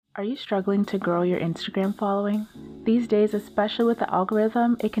Are you struggling to grow your Instagram following? These days, especially with the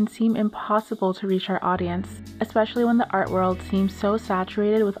algorithm, it can seem impossible to reach our audience, especially when the art world seems so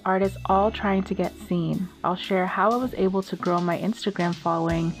saturated with artists all trying to get seen. I'll share how I was able to grow my Instagram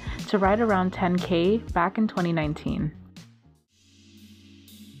following to right around 10K back in 2019.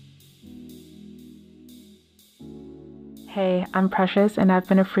 Hey, I'm Precious and I've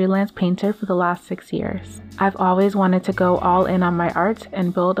been a freelance painter for the last 6 years. I've always wanted to go all in on my art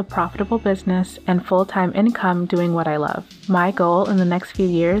and build a profitable business and full-time income doing what I love. My goal in the next few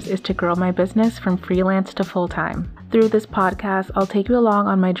years is to grow my business from freelance to full-time. Through this podcast, I'll take you along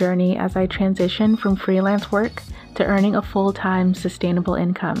on my journey as I transition from freelance work to earning a full-time sustainable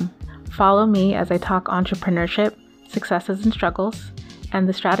income. Follow me as I talk entrepreneurship, successes and struggles, and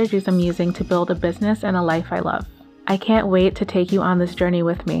the strategies I'm using to build a business and a life I love. I can't wait to take you on this journey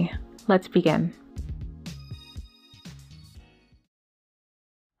with me. Let's begin.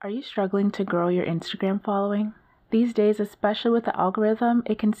 Are you struggling to grow your Instagram following? These days, especially with the algorithm,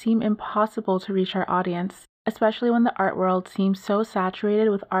 it can seem impossible to reach our audience, especially when the art world seems so saturated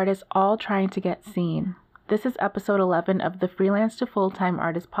with artists all trying to get seen. This is episode 11 of the Freelance to Full-Time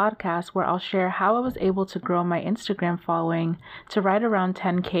Artist podcast, where I'll share how I was able to grow my Instagram following to right around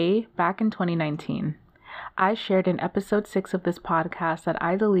 10K back in 2019. I shared in episode 6 of this podcast that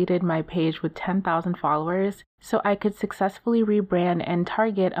I deleted my page with 10,000 followers so I could successfully rebrand and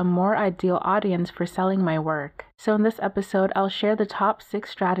target a more ideal audience for selling my work. So in this episode, I'll share the top 6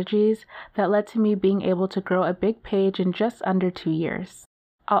 strategies that led to me being able to grow a big page in just under 2 years.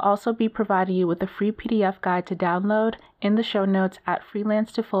 I'll also be providing you with a free PDF guide to download in the show notes at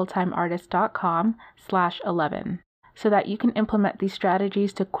freelancetofulltimeartist.com/11 so that you can implement these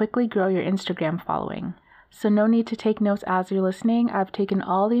strategies to quickly grow your Instagram following. So no need to take notes as you're listening. I've taken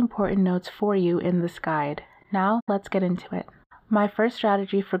all the important notes for you in this guide. Now let's get into it. My first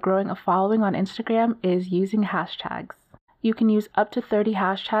strategy for growing a following on Instagram is using hashtags. You can use up to 30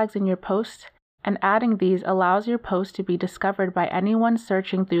 hashtags in your post, and adding these allows your post to be discovered by anyone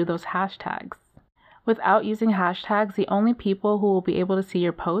searching through those hashtags. Without using hashtags, the only people who will be able to see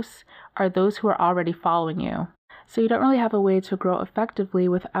your posts are those who are already following you. So you don't really have a way to grow effectively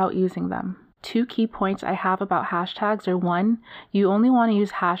without using them. 2 key points I have about hashtags are 1, you only want to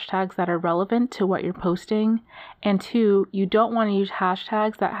use hashtags that are relevant to what you're posting, and 2, you don't want to use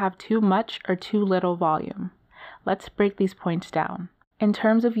hashtags that have too much or too little volume. Let's break these points down. In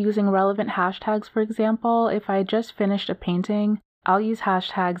terms of using relevant hashtags, for example, if I just finished a painting, I'll use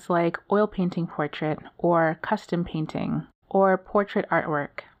hashtags like oil painting portrait or custom painting or portrait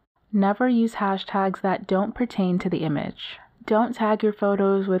artwork. Never use hashtags that don't pertain to the image. Don't tag your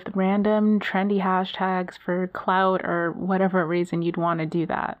photos with random trendy hashtags for clout or whatever reason you'd want to do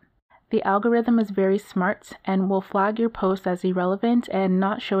that. The algorithm is very smart and will flag your post as irrelevant and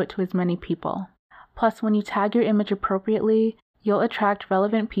not show it to as many people. Plus, when you tag your image appropriately, you'll attract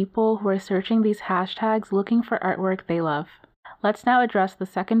relevant people who are searching these hashtags looking for artwork they love. Let's now address the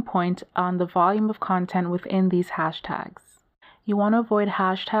second point on the volume of content within these hashtags. You want to avoid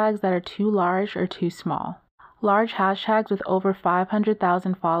hashtags that are too large or too small. Large hashtags with over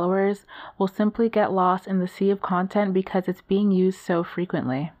 500,000 followers will simply get lost in the sea of content because it's being used so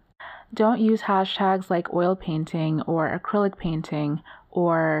frequently. Don't use hashtags like oil painting or acrylic painting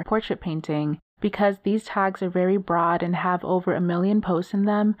or portrait painting because these tags are very broad and have over 1 million posts in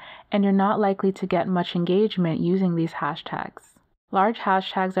them, and you're not likely to get much engagement using these hashtags. Large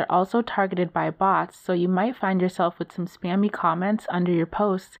hashtags are also targeted by bots, so you might find yourself with some spammy comments under your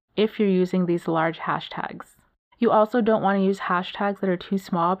posts if you're using these large hashtags. You also don't want to use hashtags that are too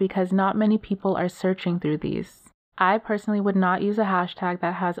small because not many people are searching through these. I personally would not use a hashtag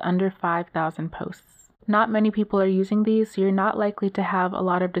that has under 5,000 posts. Not many people are using these, so you're not likely to have a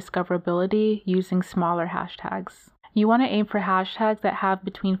lot of discoverability using smaller hashtags. You want to aim for hashtags that have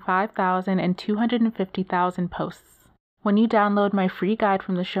between 5,000 and 250,000 posts. When you download my free guide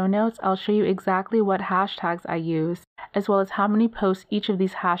from the show notes, I'll show you exactly what hashtags I use, as well as how many posts each of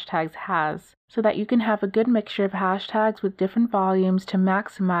these hashtags has, so that you can have a good mixture of hashtags with different volumes to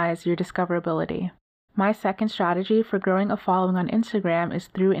maximize your discoverability. My second strategy for growing a following on Instagram is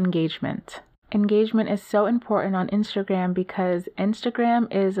through engagement. Engagement is so important on Instagram because Instagram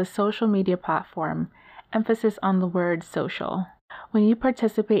is a social media platform, emphasis on the word social. When you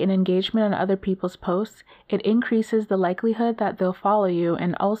participate in engagement on other people's posts, it increases the likelihood that they'll follow you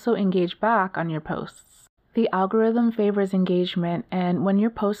and also engage back on your posts. The algorithm favors engagement, and when your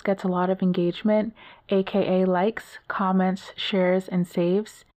post gets a lot of engagement, aka likes, comments, shares, and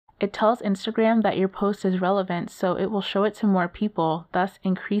saves, it tells Instagram that your post is relevant, so it will show it to more people, thus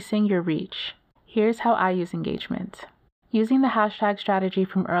increasing your reach. Here's how I use engagement. Using the hashtag strategy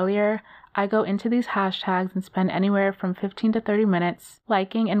from earlier, I go into these hashtags and spend anywhere from 15 to 30 minutes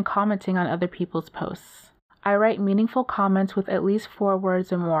liking and commenting on other people's posts. I write meaningful comments with at least 4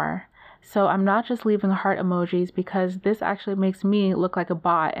 words or more, so I'm not just leaving heart emojis because this actually makes me look like a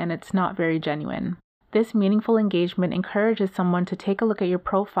bot and it's not very genuine. This meaningful engagement encourages someone to take a look at your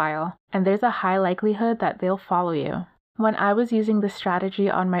profile, and there's a high likelihood that they'll follow you. When I was using this strategy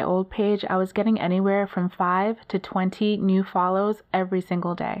on my old page, I was getting anywhere from 5 to 20 new follows every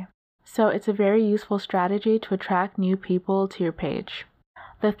single day. So it's a very useful strategy to attract new people to your page.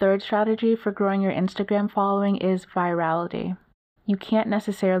 The third strategy for growing your Instagram following is virality. You can't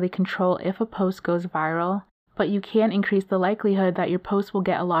necessarily control if a post goes viral, but you can increase the likelihood that your post will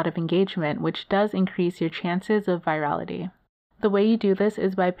get a lot of engagement, which does increase your chances of virality. The way you do this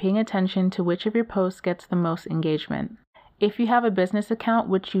is by paying attention to which of your posts gets the most engagement. If you have a business account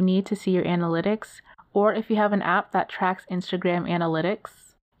which you need to see your analytics, or if you have an app that tracks Instagram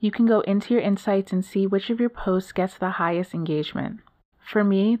analytics, you can go into your insights and see which of your posts gets the highest engagement. For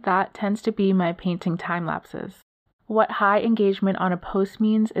me, that tends to be my painting time lapses. What high engagement on a post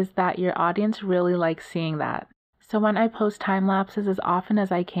means is that your audience really likes seeing that. So when I post time lapses as often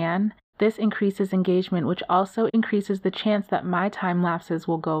as I can, this increases engagement, which also increases the chance that my time lapses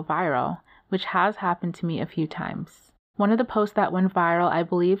will go viral, which has happened to me a few times. One of the posts that went viral, I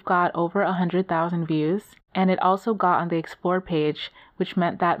believe, got over 100,000 views, and it also got on the Explore page, which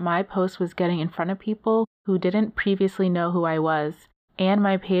meant that my post was getting in front of people who didn't previously know who I was, and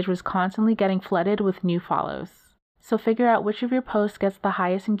my page was constantly getting flooded with new follows. So figure out which of your posts gets the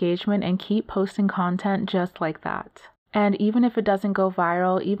highest engagement and keep posting content just like that. And even if it doesn't go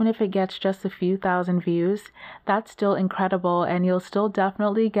viral, even if it gets just a few thousand views, that's still incredible and you'll still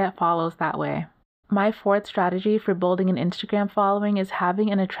definitely get follows that way. My fourth strategy for building an Instagram following is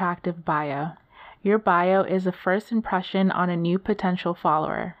having an attractive bio. Your bio is a first impression on a new potential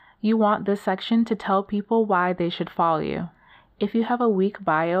follower. You want this section to tell people why they should follow you. If you have a weak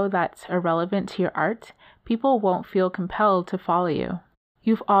bio that's irrelevant to your art, people won't feel compelled to follow you.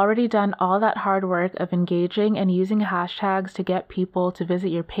 You've already done all that hard work of engaging and using hashtags to get people to visit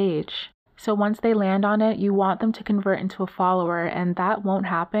your page. So once they land on it, you want them to convert into a follower, and that won't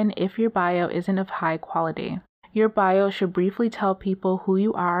happen if your bio isn't of high quality. Your bio should briefly tell people who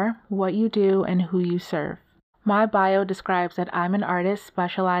you are, what you do, and who you serve. My bio describes that I'm an artist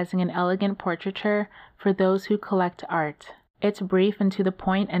specializing in elegant portraiture for those who collect art. It's brief and to the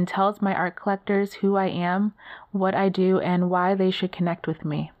point and tells my art collectors who I am, what I do, and why they should connect with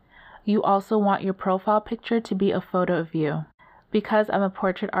me. You also want your profile picture to be a photo of you. Because I'm a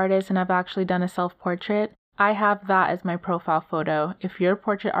portrait artist and I've actually done a self-portrait, I have that as my profile photo. If you're a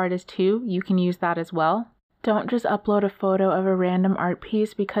portrait artist too, you can use that as well. Don't just upload a photo of a random art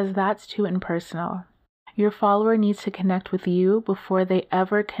piece because that's too impersonal. Your follower needs to connect with you before they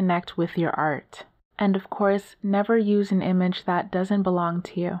ever connect with your art. And of course, never use an image that doesn't belong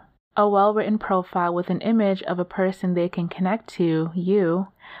to you. A well-written profile with an image of a person they can connect to, you,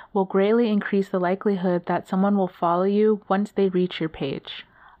 will greatly increase the likelihood that someone will follow you once they reach your page.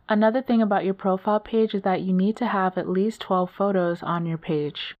 Another thing about your profile page is that you need to have at least 12 photos on your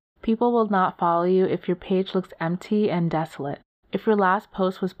page. People will not follow you if your page looks empty and desolate. If your last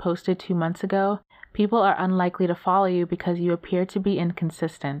post was posted 2 months ago, people are unlikely to follow you because you appear to be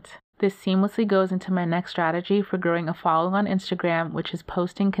inconsistent. This seamlessly goes into my next strategy for growing a following on Instagram, which is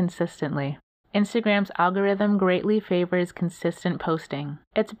posting consistently. Instagram's algorithm greatly favors consistent posting.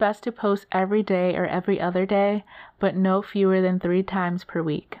 It's best to post every day or every other day, but no fewer than 3 times per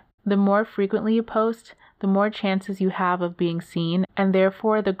week. The more frequently you post, the more chances you have of being seen, and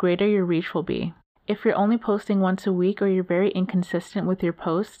therefore the greater your reach will be. If you're only posting once a week or you're very inconsistent with your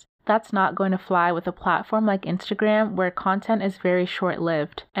posts, that's not going to fly with a platform like Instagram where content is very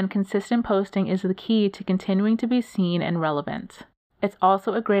short-lived, and consistent posting is the key to continuing to be seen and relevant. It's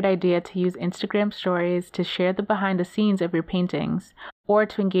also a great idea to use Instagram stories to share the behind the scenes of your paintings, or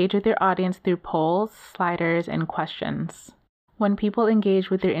to engage with your audience through polls, sliders, and questions. When people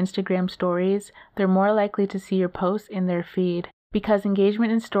engage with your Instagram stories, they're more likely to see your posts in their feed, because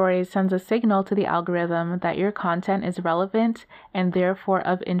engagement in stories sends a signal to the algorithm that your content is relevant and therefore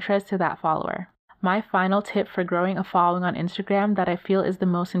of interest to that follower. My final tip for growing a following on Instagram that I feel is the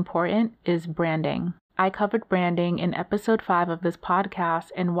most important is branding. I covered branding in episode 5 of this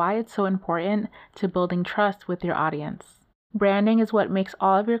podcast and why it's so important to building trust with your audience. Branding is what makes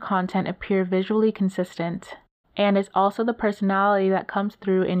all of your content appear visually consistent, and it's also the personality that comes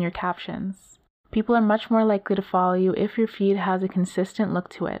through in your captions. People are much more likely to follow you if your feed has a consistent look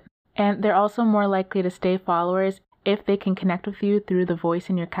to it. And they're also more likely to stay followers if they can connect with you through the voice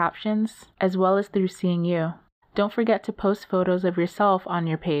in your captions, as well as through seeing you. Don't forget to post photos of yourself on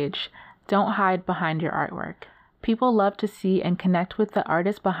your page. Don't hide behind your artwork. People love to see and connect with the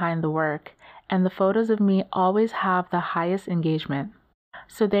artist behind the work, and the photos of me always have the highest engagement.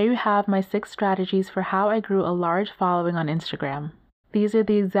 So there you have my 6 strategies for how I grew a large following on Instagram. These are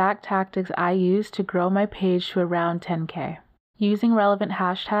the exact tactics I used to grow my page to around 10K. Using relevant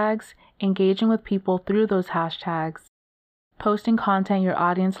hashtags, engaging with people through those hashtags, posting content your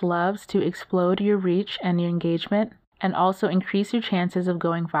audience loves to explode your reach and your engagement, and also increase your chances of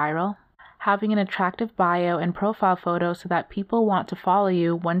going viral, having an attractive bio and profile photo so that people want to follow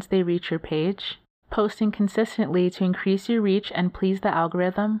you once they reach your page, posting consistently to increase your reach and please the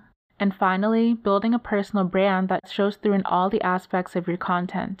algorithm, and finally, building a personal brand that shows through in all the aspects of your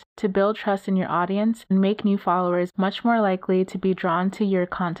content to build trust in your audience and make new followers much more likely to be drawn to your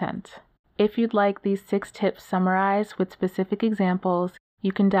content. If you'd like these 6 tips summarized with specific examples,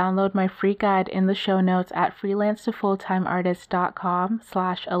 you can download my free guide in the show notes at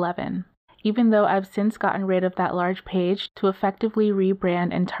freelancetofulltimeartist.com/11. Even though I've since gotten rid of that large page to effectively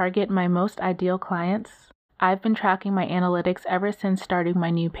rebrand and target my most ideal clients, I've been tracking my analytics ever since starting my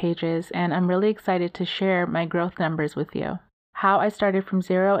new pages, and I'm really excited to share my growth numbers with you. How I started from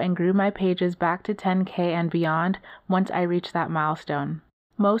 0 and grew my pages back to 10K and beyond once I reached that milestone.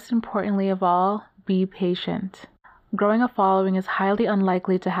 Most importantly of all, be patient. Growing a following is highly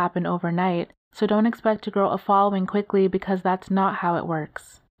unlikely to happen overnight, so don't expect to grow a following quickly because that's not how it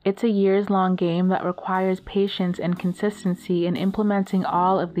works. It's a years-long game that requires patience and consistency in implementing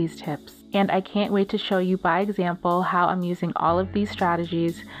all of these tips, and I can't wait to show you by example how I'm using all of these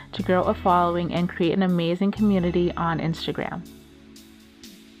strategies to grow a following and create an amazing community on Instagram.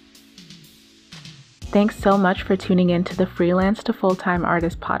 Thanks so much for tuning in to the Freelance to Full-Time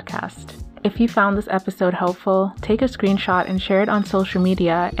Artist podcast. If you found this episode helpful, take a screenshot and share it on social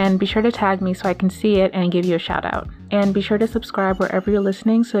media, and be sure to tag me so I can see it and give you a shout out. And be sure to subscribe wherever you're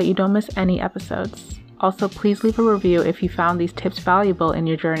listening so that you don't miss any episodes. Also, please leave a review if you found these tips valuable in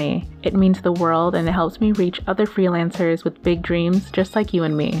your journey. It means the world and it helps me reach other freelancers with big dreams just like you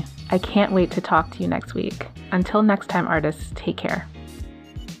and me. I can't wait to talk to you next week. Until next time, artists, take care.